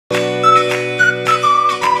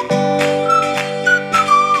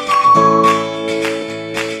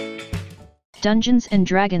Dungeons &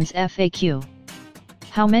 Dragons FAQ.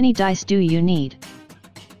 How many dice do you need?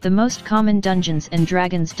 The most common Dungeons &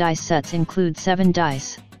 Dragons dice sets include 7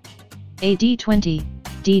 dice. A D20,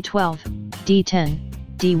 D12, D10,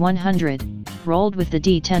 D100, rolled with the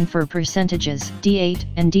D10 for percentages, D8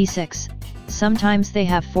 and D6, sometimes they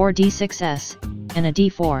have 4 D6s, and a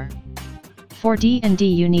D4. For D and D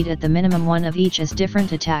you need at the minimum one of each, as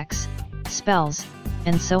different attacks, spells,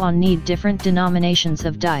 and so on need different denominations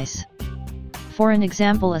of dice. For an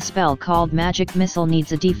example, a spell called Magic Missile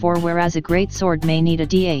needs a D4, whereas a Great Sword may need a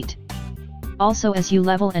D8. Also, as you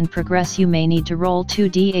level and progress you may need to roll 2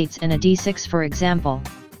 D8s and a D6 for example.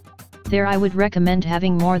 There I would recommend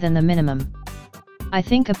having more than the minimum. I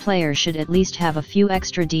think a player should at least have a few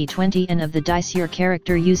extra D20 and of the dice your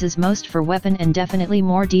character uses most for weapon, and definitely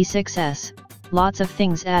more D6s, lots of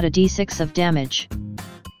things add a D6 of damage.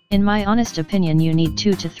 In my honest opinion you need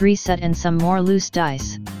 2 to 3 set and some more loose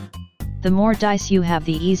dice. The more dice you have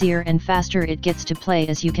the easier and faster it gets to play,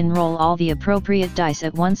 as you can roll all the appropriate dice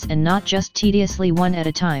at once and not just tediously one at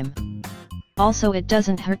a time. Also, it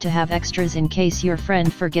doesn't hurt to have extras in case your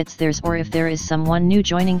friend forgets theirs or if there is someone new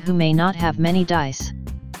joining who may not have many dice.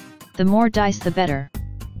 The more dice the better.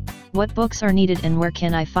 What books are needed and where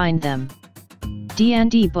can I find them?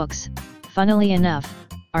 D&D books, funnily enough,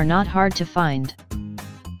 are not hard to find.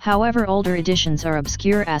 However, older editions are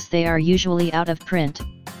obscure as they are usually out of print.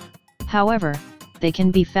 However, they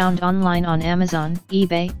can be found online on Amazon,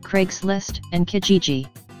 eBay, Craigslist, and Kijiji.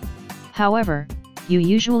 However, you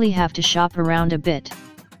usually have to shop around a bit.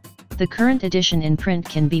 The current edition in print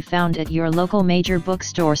can be found at your local major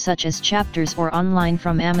bookstore such as Chapters or online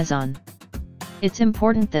from Amazon. It's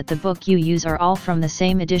important that the book you use are all from the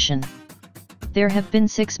same edition. There have been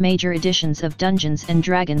 6 major editions of Dungeons &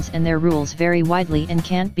 Dragons and their rules vary widely and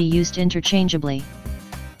can't be used interchangeably.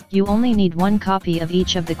 You only need 1 copy of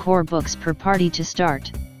each of the core books per party to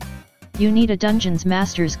start. You need a Dungeons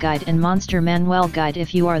Master's Guide and Monster Manual Guide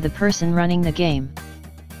if you are the person running the game.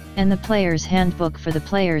 And the Player's Handbook for the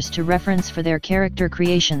players to reference for their character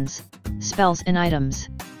creations, spells and items.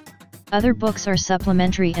 Other books are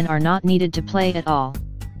supplementary and are not needed to play at all.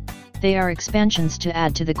 They are expansions to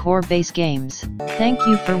add to the core base games. Thank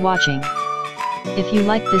you for watching. If you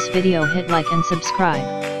like this video, hit like and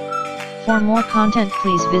subscribe. For more content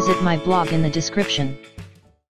please visit my blog in the description.